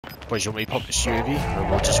Boys, you want me to pop this UAV? Or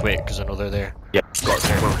we'll just wait, because I know they're there. Yeah, got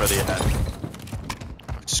one ready ahead.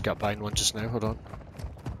 I just got behind one just now, hold on.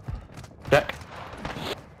 Check.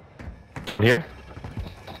 Here.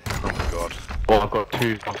 Oh my god. Well, I've got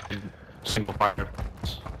two single fire.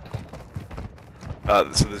 So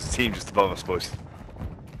there's a team just above us, boys.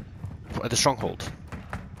 At the stronghold.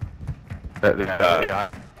 Yeah,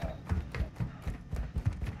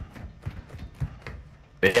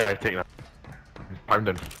 I take that. Found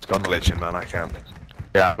him. It's I'm gone. glitching, man, I can't.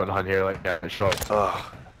 Yeah, I've got behind here, like, yeah, it's shot. Ugh.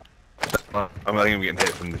 I think I'm getting hit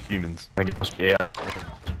from the humans. I think it must be, yeah.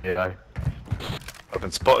 Yeah. I've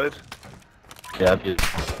been spotted. Yeah,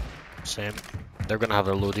 Same. They're gonna have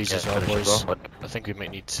their loadies as well, finish boys. as well. I think we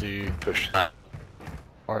might need to... Push.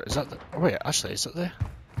 Or is that the... Oh wait, actually, is it there?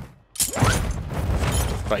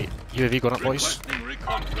 Right, UAV going up, boys.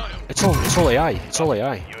 It's all AI, it's all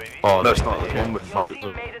AI. Oh, No, it's not. There's one with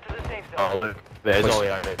Oh, look. There's all the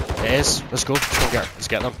iron. It is, let's go, let's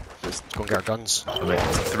get them. Let's go and get our guns.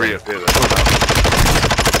 three up here. Yeah,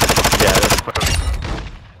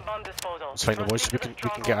 Let's find the boys, we can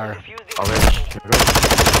get our...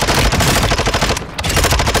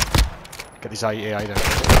 Get these AI down.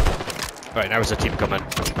 Right, now there's a team coming.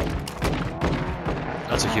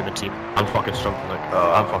 That's a human team. I'm fucking struggling, like,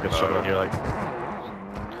 I'm fucking struggling here, like.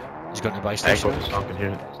 He's going to buy station. Echoes is knocking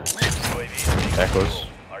here. Echoes.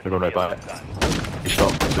 They're going right by it. He's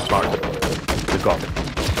shot. They're smart. They've got.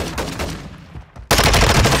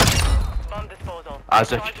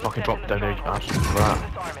 As if you fucking dropped down there, you absolute rat.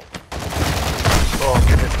 Oh, I'm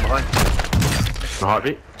getting hit from behind. No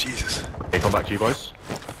heartbeat. Jesus. Okay, come back to you boys.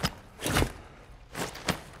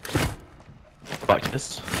 Back to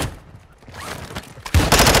this.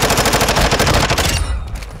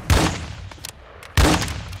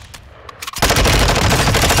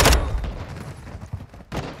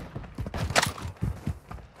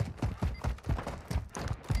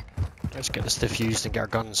 Let's get this diffused and get our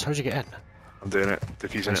guns. How'd you get in? I'm doing it.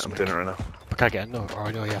 Diffusing it. I'm doing it right now. I can't get in though.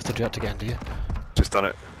 Or no, you have to do it to get in, do you? Just done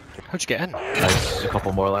it. How'd you get in? Nice. There's a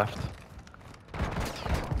couple more left.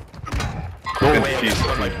 Been way,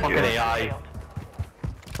 defused. like fucking AI.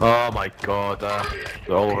 Oh my god,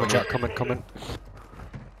 they're all over Come me. on, come in, come in.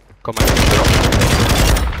 Come in.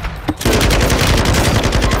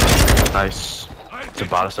 Nice. It's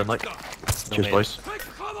embarrassing, like. Cheers, mate. boys.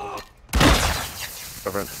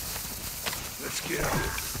 Reverend. Let's get out.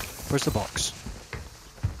 Where's the box?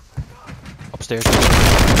 Upstairs.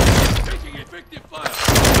 Taking effective fire.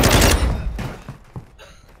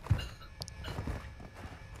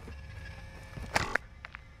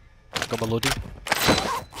 Got my loading.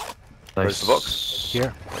 Nice. Where's the box?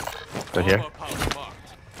 Here. Down here.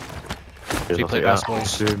 Three plate glass,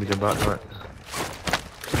 boys. Two medium back, right.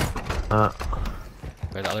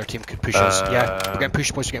 Right, the other team could push us. Yeah, we're getting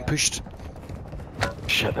pushed, boys, we're getting pushed.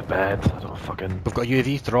 Shit, the bed. I don't fucking. We've got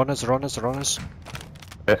UAV, they're on us, they're on us, they're on us.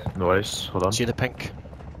 No worries. Hold on. See the pink?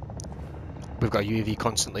 We've got UAV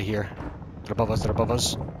constantly here. They're above us, they're above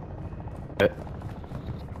us.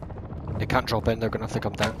 They can't drop in, they're gonna have to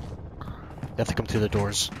come down. They have to come through the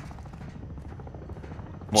doors.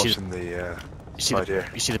 I'm watching the You see side the, here.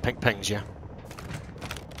 you see the pink pings, yeah?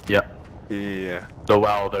 Yeah. Yeah. No,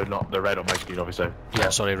 well, they're not. They're red on my screen, obviously. Yeah,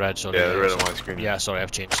 sorry, red, sorry. Yeah, they're red on my screen. Yeah, sorry,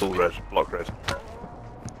 I've changed. Full red. Block red.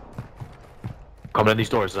 Coming in these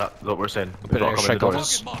doors. Is that what we're saying? Put They've an got to come in airstrike the on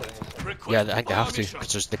doors. us. Yeah, I think they have to,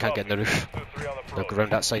 because they can't get in the roof. They'll go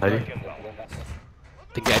around that side now. Ready?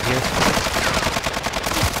 They can get in here.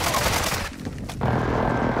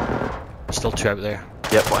 Still two out there.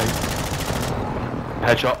 Yep, fine.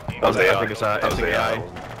 Headshot. That was I AI. think it's That was AI. AI.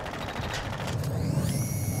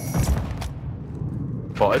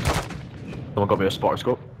 Spotted. Someone got me a spotter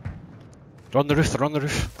scope. They're on the roof, they're on the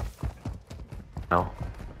roof. No.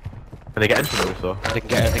 Can they get into the roof though? They can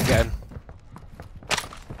get in, they can get in.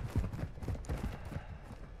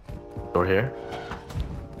 Door here.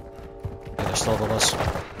 Yeah, they're still above us.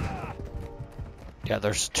 Yeah,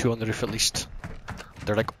 there's two on the roof at least.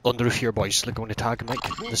 They're like on the roof here, boys. Like on the tag, Mike.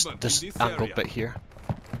 This angled bit here.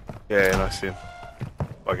 Yeah, and I see him.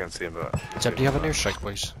 I can't see him, but. Tim, do you have an airstrike,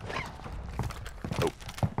 boys?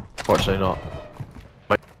 Fortunately not.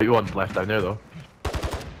 Might be one left down there though.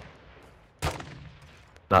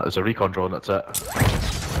 Nah, there's a recon drone, that's it.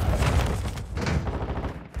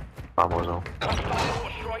 Ammo zone. Right,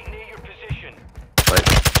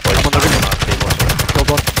 boys, I'm on the roof. Killed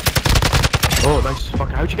one. Oh, nice. Fuck,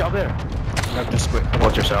 how'd you get up there? I'm just wait.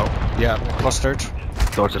 Watch yourself. Yeah, clustered.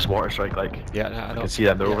 Dodge this water strike, like. Yeah, I I know. can see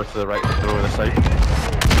them, they're Yeah. over to the right, they're over the side.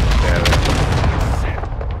 Yeah,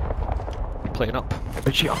 Plating up.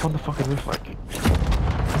 Is she up on the fucking roof, like?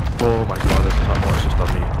 Oh my god, this time watch just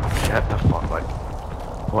done me. Get the fuck, like,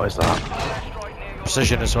 what is that?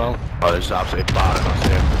 Precision as well. Oh, there's absolutely battering us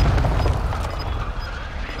here.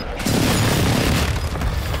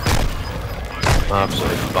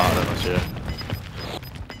 Absolutely battering us here.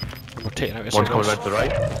 And we're taking out his One's coming signals. around to the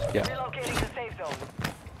right. Yeah. Relocating the safe zone.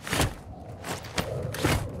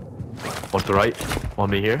 One to the right. On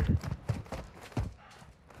me here.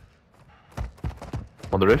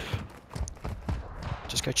 On the roof.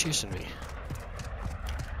 Just guy chasing me.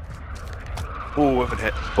 Oh, weapon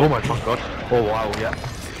hit. Oh my fuck god. Oh wow, yeah.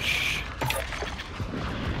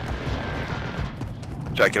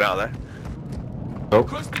 Jack, get out of there. Oh,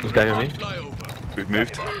 this guy with me. Flyover. We've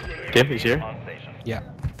moved. Kim, he's here. Yeah.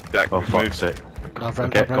 Jack, Oh we've fuck's moved. sake. I've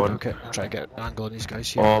round, Okay, I've round, go on. okay. Try to get an angle on these guys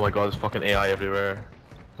here. Oh my god, there's fucking AI everywhere.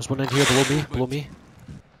 There's one in here below me, below me.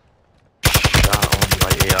 That on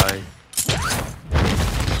my AI.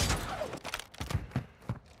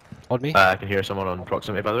 On me. I can hear someone on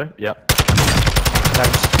proximity by the way. Yep.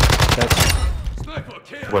 Down. Dead. Sniper,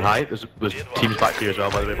 KIA. One high. There's teams back here as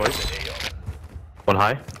well by the way, boys. One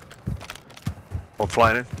high. One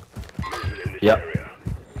flying in. Yep.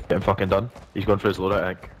 Getting fucking done. He's going for his loadout,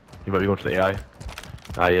 I think. He might be going for the AI.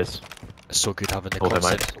 Ah, he is. It's so good having the Hold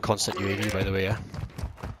him constant UAV, by the way, yeah.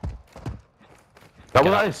 That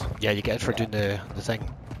what that is? Yeah, you get it for doing the thing.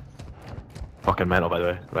 Fucking mental by the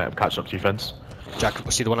way. Right, I'm catching up to you, friends. Jack,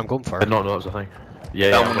 see the one I'm going for? I did not know that was a thing.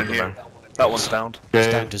 Yeah, That yeah, one I'm in looking here. down. That one's downed. It's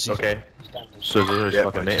Okay, down to zero. okay. So there's Yeah,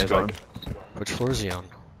 fucking but mate he's is gone. like... Which floor is he on?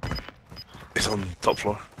 It's on top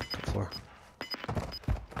floor. Top floor.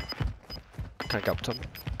 Can't get up to him.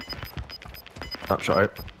 Snapshot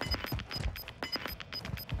out.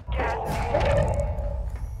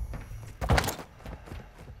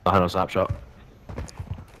 I had a snapshot.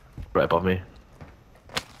 Right above me.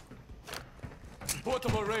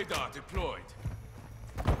 Portable radar deployed.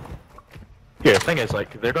 Here, the thing is,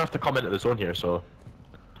 like, they're gonna have to come into the zone here, so...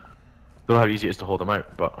 Don't know how easy it is to hold them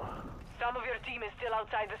out, but... Some of your team is still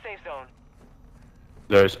outside the safe zone.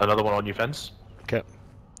 There's another one on you, Fence. Okay.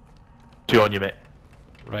 Two on you, mate.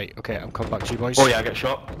 Right, okay, I'm coming back to you boys. Oh yeah, I get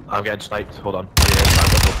shot. I'm getting sniped. Hold on. Yeah,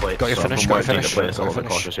 I've got no plates. Got your so finish, I'm got your working to finish, play this a got your little bit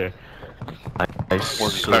finish. cautious here. Nice.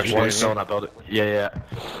 One's So there's crouching one in. still in that building. Yeah, yeah.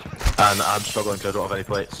 And I'm struggling because I don't have any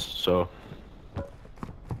plates, so...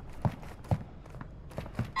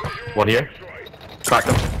 One here. Cracked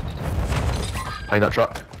him. Behind that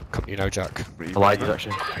truck. Come you now, Jack. I lied, he's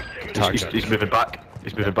actually... He's moving back.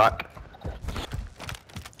 He's moving back.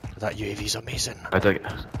 That UAV's amazing. I dig.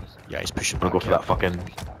 Yeah, he's pushing I'm back. gonna go for that fucking...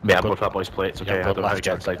 Mate, I'm going for that boy's plates, okay? Yeah, I go don't know how to left,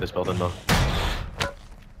 get Jack. inside this building though.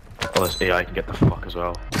 Oh, this AI can get the fuck as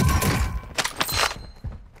well.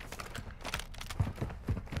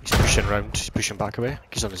 He's pushing round, he's pushing back away.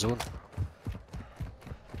 He's on his own.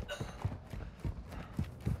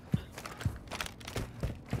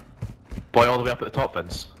 Boy, all the way up at the top,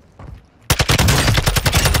 Vince.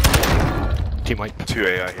 Team wipe. 2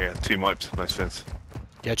 AI here. 2 wipes. Nice fence.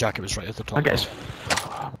 Yeah, Jack, it was right at the top. I guess.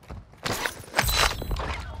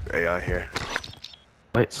 AI here.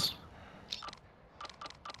 Lights.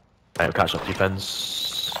 Right, we'll catch up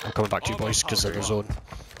defense. I'm coming back to you boys because of the zone.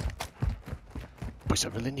 Boys, I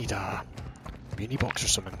really need a muni box or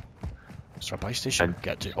something. Is there a buy station? And-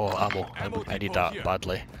 Get to. Oh, ammo. I need that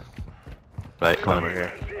badly. Right, come Over on.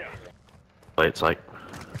 here. Lights, like.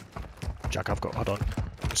 Jack, I've got. Hold on.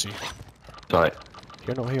 Let me see. Alright,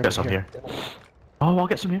 You're not here. get some here. Oh, I'll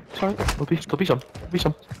get some here. Sorry, there'll be some. There'll be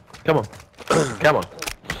some. Come on. Come on.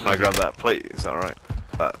 Can I grab that plate? Is that alright?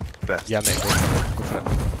 That vest. Yeah, mate, go for it.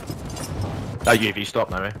 That UAV stop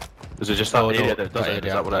now, eh? Is it just that area that does it?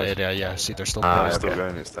 Is that what it is? area, yeah. See, they're still Ah, It's playing. still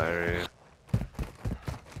okay. going. It's that area.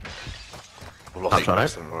 I've lost That's alright.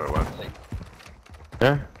 most of them where it went.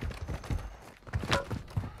 There.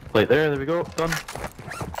 Plate there, there we go. Done.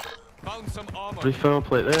 Found some armor. Refill,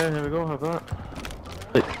 plate there, here we go, have that.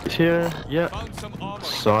 Plate is here, yeah. Found some armor.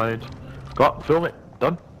 Side. Got, film it,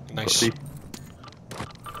 done. Nice. See.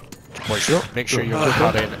 Boys, make sure you're not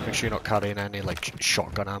carrying. Make sure you're not carrying any like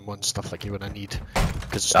shotgun ammo and stuff like you would need,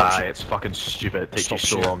 because it stops Ah, you, it's fucking stupid, it takes you Stops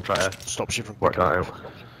so you. long trying to stops you from work picking that up,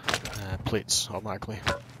 out. plates automatically.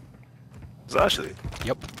 Is it actually?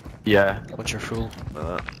 Yep. Yeah. Once you're full. Like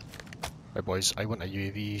that. Right, boys. I want a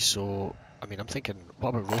UAV, so I mean, I'm thinking, what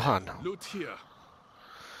about Rohan? Loot here.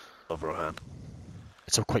 Love Rohan.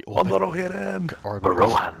 It's a quite I'm open. not Rohan. Or Or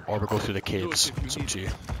Rohan. Or we go through the caves. if you It's up need to you.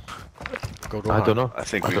 Go Rohan. I don't know. I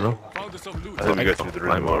think I we- don't know. Found some loot. I think we go through the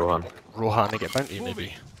Mine room. will run. Rohan to get bounty,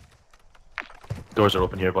 maybe. Doors are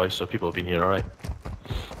open here, boys, so people have been here, alright.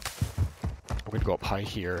 I'm gonna go up high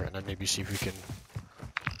here and then maybe see if we can.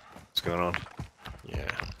 What's going on? Yeah.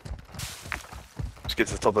 Let's get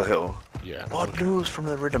to the top of the hill. Yeah. What news from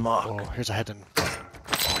the Riddermark? Oh, here's a hidden.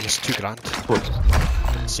 Oh, he's 2 grand.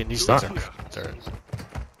 What? Seeing these That? things are...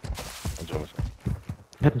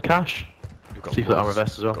 Hidden cash? We've got Secret armor loads-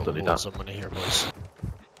 vest as well, got don't need loads that. of money here, boys.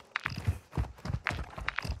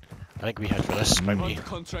 I think we head for this, might On we? the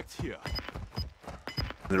contract here.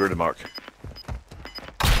 The Riddermark.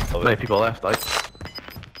 How many people left?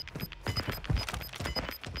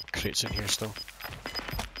 Crates in here still.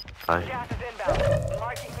 Aye. Gas is inbound.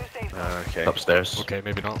 Marking new safe zone. Okay. Upstairs. Okay,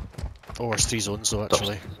 maybe not. Oh, there's 3 zones though,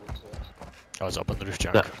 actually. I was up on the roof,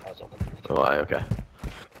 Jack. Yeah. Oh, aye, okay.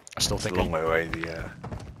 I still It's a think long way away, the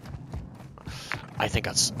I think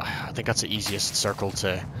that's the easiest circle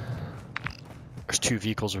to. There's 2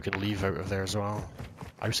 vehicles we can leave out of there as well.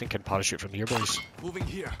 I was thinking parachute from here, boys. Moving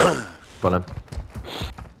here. Well then,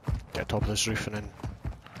 Get top of this roof and then.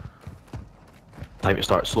 time to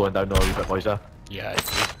start slowing down now a wee bit, boys, Yeah, I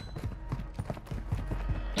agree.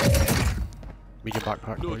 Medium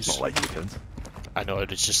backpack, No, boys. not like weekends. I know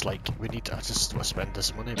it's just like we need to just spend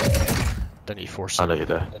this money, but don't need to force it. I know you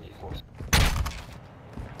do.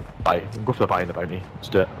 Aye, go for the buy in the bounty. Let's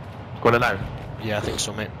do it. Going in now? Yeah, I think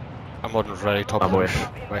so, mate. I'm on ready, top I'm of the away. roof.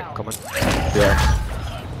 Right, I'm coming. Yeah.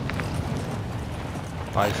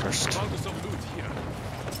 Buy first. Found some loot here.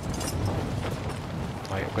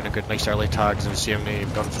 Right, I'm gonna get nice early tags if we see any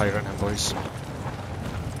gunfire in him, boys.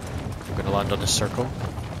 I'm gonna land on this circle.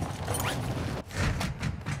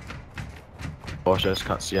 Cautious,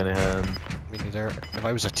 can't see anything. Me neither. If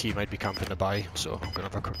I was a team, I'd be camping the buy, so I'm gonna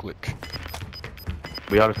have a quick look.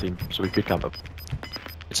 We are a team, so we could camp up.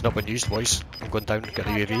 It's not been used, boys. I'm going down to get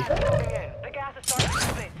the Gas UAV. is moving in. The gas is starting to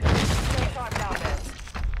split. Stay sharp down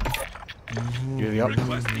there. UAV up.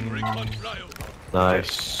 Requesting recon flyover.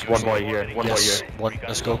 Nice. One boy here, one boy Yes, here. one.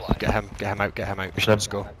 Let's go. Get him out, get him out. Pushing him. Let's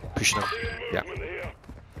go. Pushing him. Yeah.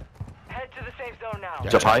 Head to the safe zone now. Yeah.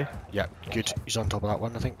 Jump high? Yeah, good. He's on top of that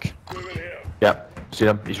one, I think. Yep. See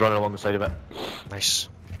him? He's running along the side of it. Nice.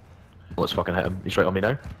 Let's fucking hit him. He's right on me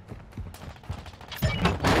now.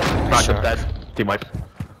 Cracked him, Shark. dead. Team wipe.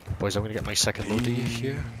 Boys, I'm gonna get my second loadie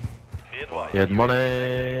here. He had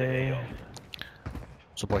money.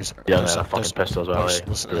 So boys, Yeah, there's man, a fucking pistol as well, boys, eh?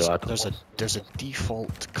 listen, Really there's a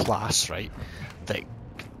default class, right, that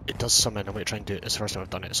it does something. I'm gonna try and do it. It's the first time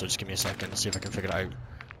I've done it, so just give me a second and see if I can figure it out.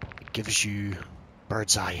 It gives you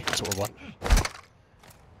bird's eye. That's what we want.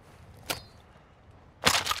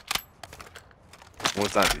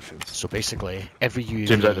 What's that defense? So basically, every UAV.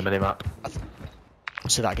 Zooms out the minimap.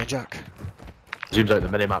 Say that again, Jack. Zooms out the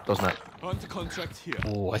minimap, doesn't it? On the contract here.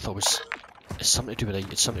 Oh, I thought it was. It's something to do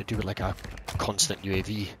with it's something to do with like a constant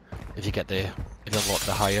UAV. If you unlock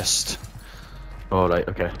the highest. Oh, right,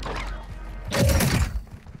 okay.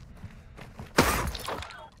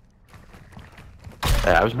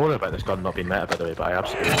 I was more about this gun not being meta, by the way, but I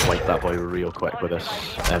absolutely wiped that boy real quick with this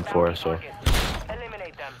M4, so.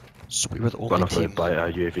 Eliminate them. So we were the Got only enough to team. buy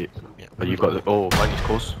a UAV. Yeah, But you've got the. Oh, Mike is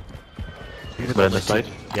close. we were the We're on only this side.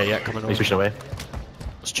 team. Yeah, coming He's over. pushing away.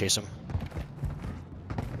 Let's chase him.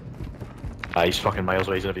 He's fucking miles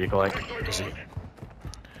away, he's in a vehicle, like. Is he?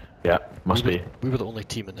 Yeah, must we be. We were the only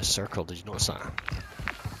team in this circle. Did you notice that?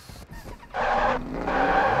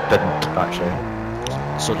 Didn't, actually.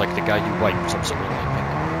 So like the guy you wiped, I'm something like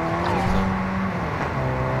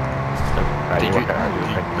Right, the, you work out how to do the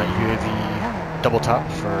the thing. UAV double tap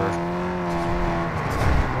for.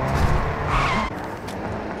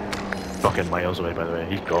 Fucking miles away, by the way.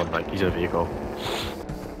 He's gone, like, he's in a vehicle.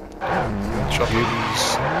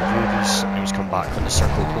 UAVs sometimes come back when the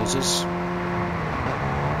circle closes.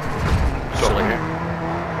 So like,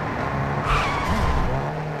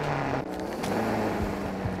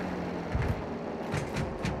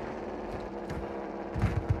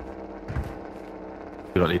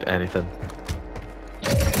 We don't need anything.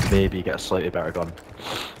 Maybe get a slightly better gun.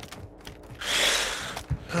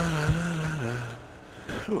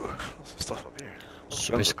 Ooh, lots of stuff up here.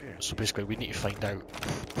 so basically, we need to find out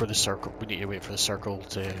for the circle. We need to wait for the circle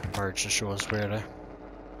to merge and show us where.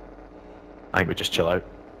 I think we just chill out.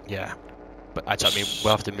 Yeah, but I mean,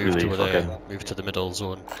 we'll have to move Really move to the middle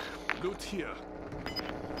zone. Loot here.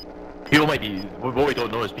 People might be. What we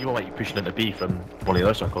don't know is people might be pushing into B from one of the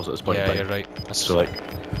other circles at this point in Yeah, time. you're right. That's, So, like,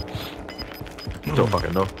 don't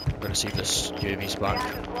fucking know. I'm gonna see if this UAV's Gas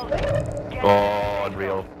back. is closing. Get Oh,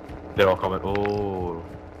 unreal. They're all coming. Oh.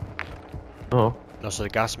 Oh. No, so the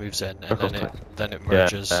gas moves in and Circle's then it Yeah,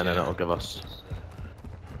 merges. and then it'll give us.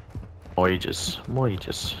 Moiges.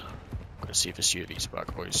 Moiges. I'm gonna see if this UAV's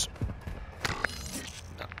back, boys.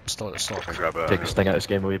 No, still. I grab a Take the sting out of this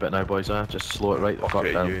game a wee bit now, boys. Just slow it right the fuck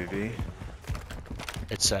pocket down. UAV.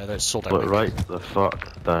 It's sold out. Slow it right the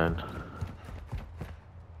fuck down.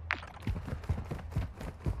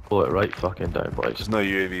 Pull it right fucking down, boys. There's no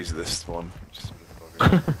UAVs at this one. Just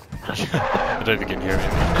I don't even can hear me.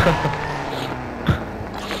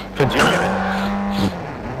 Finn's you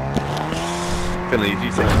Finley, do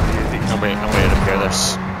you think UAVs? I'm waiting to hear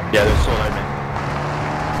this. Yeah, they're so loud, man.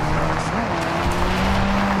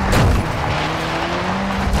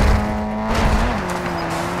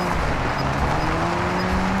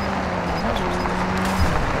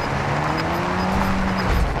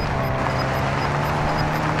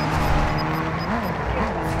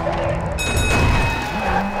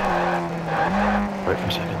 Wait for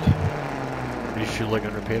a second. Refueling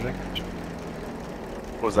and repairing.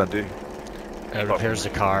 What does that do? Repairs the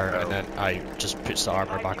car and then I just puts the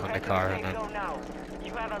armor back on the car and then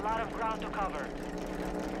You have a lot of ground to cover.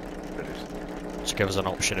 just gives us an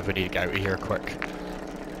option if we need to get out of here quick.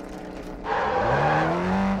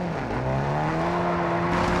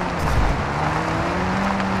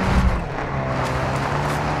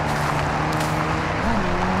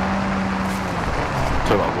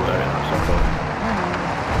 So I'll go there in some point.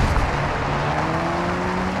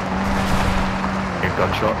 Hear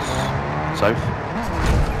gunshots. South.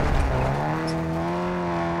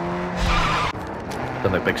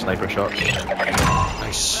 Done like big sniper shots.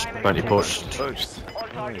 Nice. Bounty post. Post. All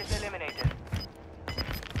targets eliminated.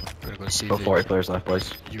 We're gonna go see Got the 40 players left,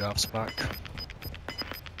 boys. UAVs back.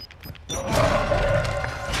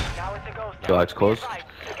 Now it's a ghost. Flag's closed.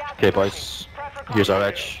 Okay, boys. Here's our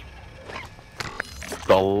edge.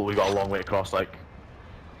 We got a long way to cross, like.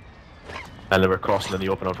 And then we're crossing in the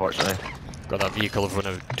open, unfortunately. Got that vehicle if we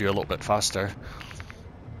want to do a little bit faster.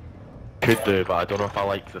 Could do, but I don't know if I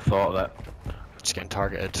like the thought of that. Just getting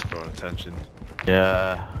targeted. Drawing attention.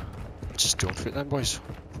 Yeah. Just don't fit them boys.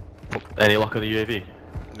 Any luck on the UAV?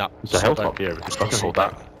 Nah. There's a hilltop here. We can fucking hold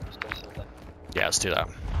that. Yeah, let's do that.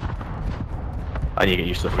 I need to get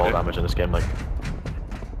used to the fall damage in this game, like.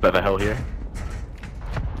 Bit of a hill here.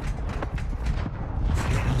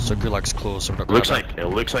 So Gulag's close, so we're not gonna It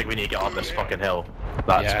looks like we need to get on this fucking hill.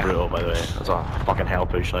 That's Yeah. brutal, by the way. That's a fucking hell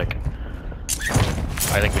push, like.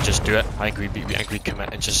 I think we just do it. I think we commit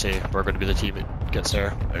and just say we're going to be the team that gets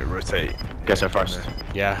there. Like, rotate. Gets there first.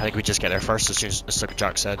 Yeah, I think we just get there first as soon as like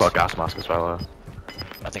Jack said. Got a gas mask as well.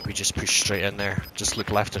 I think we just push straight in there. Just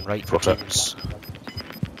look left and right for Go for it. teams.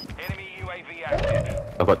 Enemy UAV active.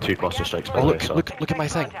 I've got 2 cluster strikes, by Oh the way, look, so. look at my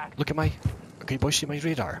thing. Look at my. Can you boys see my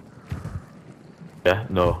radar? Yeah,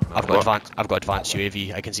 no. I've got advanced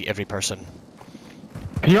UAV. I can see every person.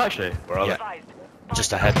 Can you actually? Where are Yeah.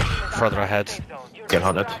 Just ahead, further ahead. Get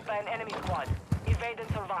hunted. By an enemy squad. Evade and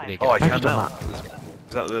survive. There you they? go. Oh, I How'd can't you do now. that?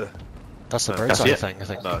 Is that the... That's the Can I bird's see eye it? thing, I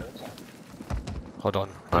think. No. Hold on.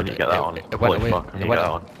 I need to get that on. It went Holy away. fuck, I need It to went get that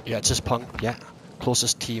away. on. Yeah, it's just pung. Yeah.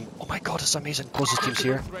 Closest team. Oh my god, it's amazing. Closest team's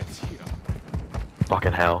here. Threat here.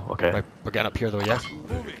 Fucking hell, okay. Right, we're getting up here though, yeah?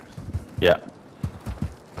 Moving. Yeah.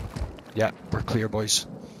 Yeah, we're clear, boys.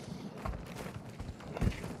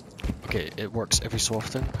 Okay, it works every so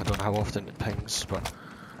often. I don't know how often it pings, but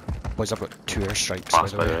boys, I've got 2 airstrikes.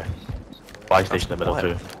 Fast, by the way. Buy station in the middle,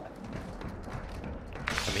 too.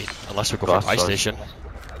 I mean, unless we go Fast, for buy sorry. station.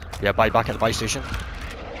 Yeah, buy back at the buy station.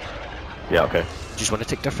 Yeah, okay. Do you just want to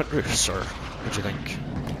take different routes, or what do you think?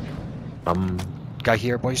 Guy Guy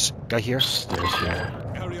here, boys. Guy here. Stairs here.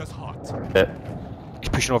 Area's hot. Yeah. He's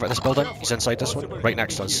pushing over at this building. He's inside this one, right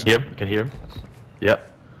next to us. Hear him? Can hear him? Yep.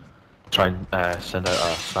 Try and send out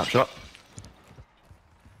a snapshot.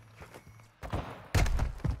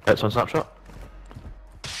 Hits on snapshot.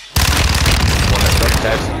 One next up.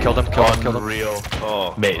 Dead. Killed him. Killed him. Unreal.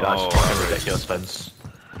 Oh. Mate, that's oh, fucking ridiculous, Vince.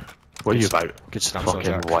 What are you about? Good snapshot,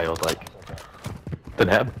 Fucking Jack. wild, like.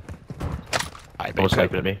 Didn't hit him. I No bet one's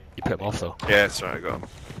sniping at me. you put him off though. Yeah, it's alright, I got him.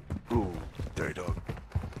 Ooh, dirty dog.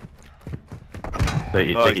 Take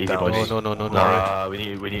it Oh, easy, down. boys. No. Nah, we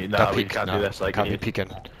need, Can't we peek, can't nah, do this, like, can't we be need, peeking.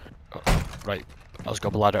 Oh, right, I was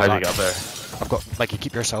got a ladder. how do we back. get up there? I've got Mikey.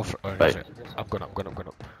 Keep yourself. Oh, Right. I'm going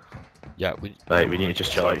up. Yeah, we Right, we need to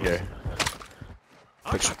just chill out here.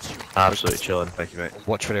 Absolutely chilling. Thank you, mate.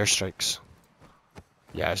 watch for airstrikes.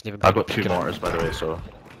 Yeah, it's not even. I've got 2 peeking. mortars, by the way, so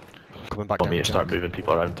Coming back want down. me to start Jack. moving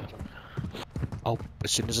people around. Oh,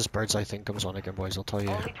 as soon as this bird's eye thing comes on again, boys, I'll tell you.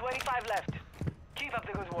 Only 25 left. Keep up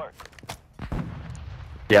the good work.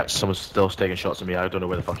 Yeah, someone's still taking shots at me. I don't know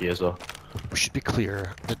where the fuck he is though. We should be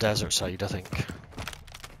clear the desert side, I think.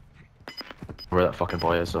 Where that fucking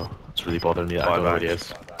boy is though. It's really bothering me that I don't know where he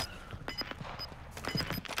is.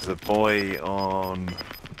 There's a boy on...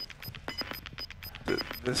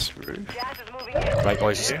 this roof? Gas is moving in. Right,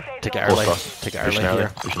 boys, Safe take it zone. early. Close. Take it Pushing early early.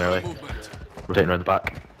 here. Pushing early. Movement. Rotating around the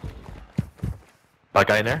back. That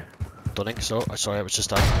guy in there? Don't think so. Sorry, it was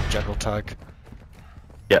just a general tag.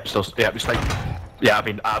 Yep, still. Yep, he's like. Yeah, I've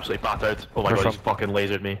been absolutely battered. Oh my Where god, he's from? fucking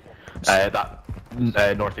lasered me.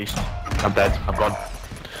 Northeast. I'm dead. I'm gone.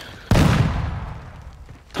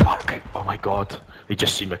 Fuck. Oh my god. He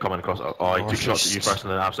just seen me coming across. Oh, he took shots at you Northeast. first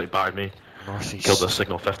and then absolutely battered me. Northeast. Killed the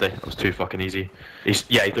signal 50. It was too fucking easy.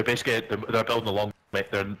 They're basically they're building along,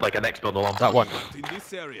 mate. They're like a next building along. That one. In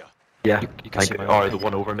this area. Yeah. You can see my Or eye. the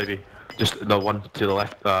one over maybe. Just the one to the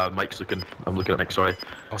left. Mike's looking. I'm looking at Mike. Sorry.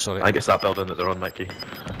 Oh, sorry. I think it's that building that they're on, Mikey.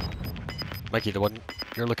 Mikey, the one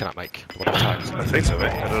you're looking at, Mike. The one I tagged. I think so,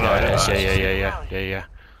 mate. I don't know. Yeah, it is. Yeah.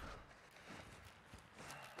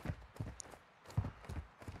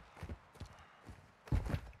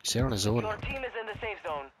 He's there on his own. Your team is in the safe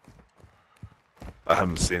zone. I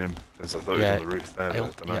haven't seen him since I thought he was Yeah, on the roof there. I But I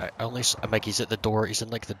don't know. yeah, I only Mikey's at the door. He's in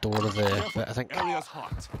like the door of the bit, I think. Area's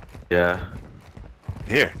hot. Yeah.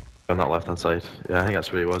 Here. On that left hand side. Yeah, I think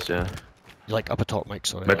that's where he was. Yeah. You're like up atop, Mike.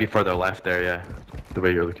 Sorry. Maybe further left there. Yeah. The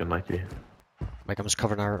way you're looking, Mikey. Mike, I'm just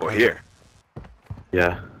covering our. Oh, here.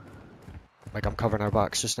 Yeah. Mike, I'm covering our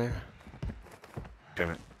backs just now. Okay,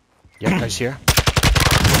 mate. Yeah, guys here.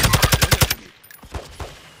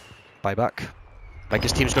 Buy back. Mike,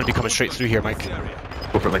 his team's going to be coming straight through here, Mike. This area.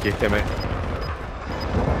 Go for it, Mikey. Okay, mate.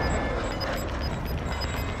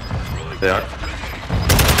 They are.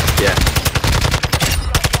 Yeah.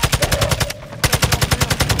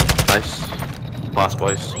 Nice. Pass,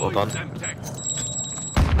 boys. Well done.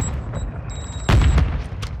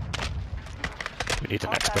 We need the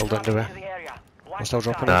next building, do we? To the area. Watch We're still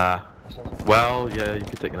the dropping sky. Nah. Well, yeah, you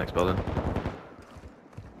could take the next building.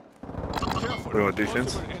 What do you want to do,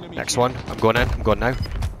 Fins? Next one. I'm going in. I'm going now.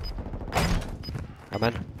 I'm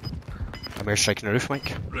in. I'm here striking the roof,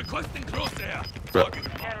 Mike. Requesting crosshair. Right.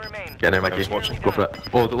 10 remain. Get in there, Mikey. I was watching. Go for it.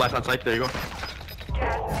 Oh, the left hand side. There you go.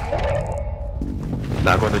 Gas.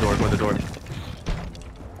 Nah, go in the door. Go in the door. Be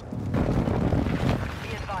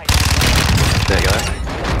advised. There you go.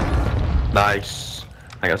 Nice.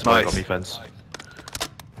 I got some Nice. on me, Fins.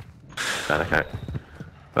 Okay.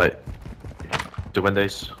 Right. Do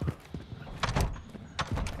windows.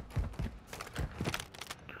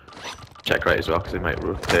 Check right as well, because they might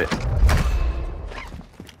rotate.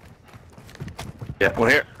 Yeah. One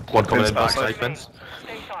here. One coming in Fins, backside, outside. Fins.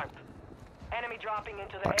 Stay sharp. Enemy dropping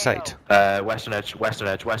into the Backside. Western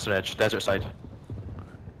edge, desert side.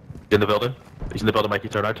 In the building. He's in the building, Mikey,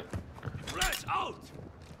 turn out. Flash out.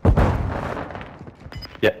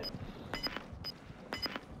 Yeah.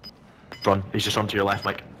 Run. He's just run to your left,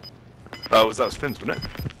 Mike. Oh, that was Fins, wasn't it?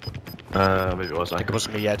 Maybe it was, I think it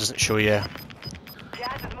wasn't me. Yeah, it doesn't show you.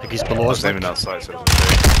 Gas is moving. he's in. below I us, was Mike. aiming outside, so.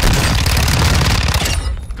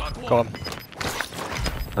 Got one. Go on.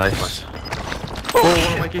 Nice.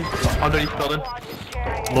 Oh, Mikey. Underneath the building. Squad is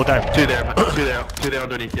carrying Low down. Two there, two there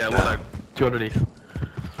underneath, yeah, low down. Two underneath.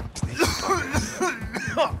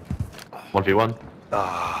 1v1.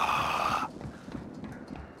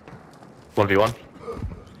 1v1.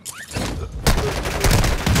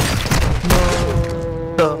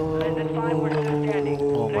 less than 5 were still standing.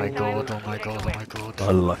 Oh my Next time, god, oh my god, oh my god.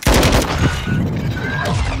 Unlucky.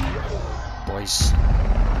 Boys.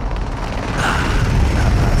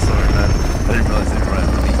 Sorry, man. I didn't realise they were right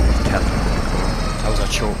underneath the cap. That was a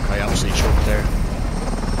choke. I absolutely choked there.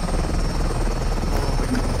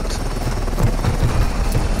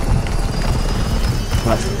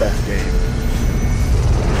 That's the best game.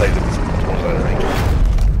 Played it towards that, I think.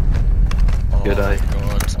 Oh Good eye. my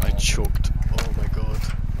god, I choked. Oh my god.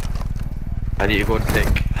 I need to go and take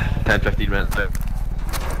 10-15 minutes out.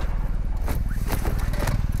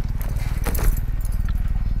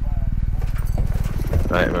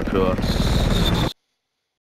 Right, I'm gonna pull us.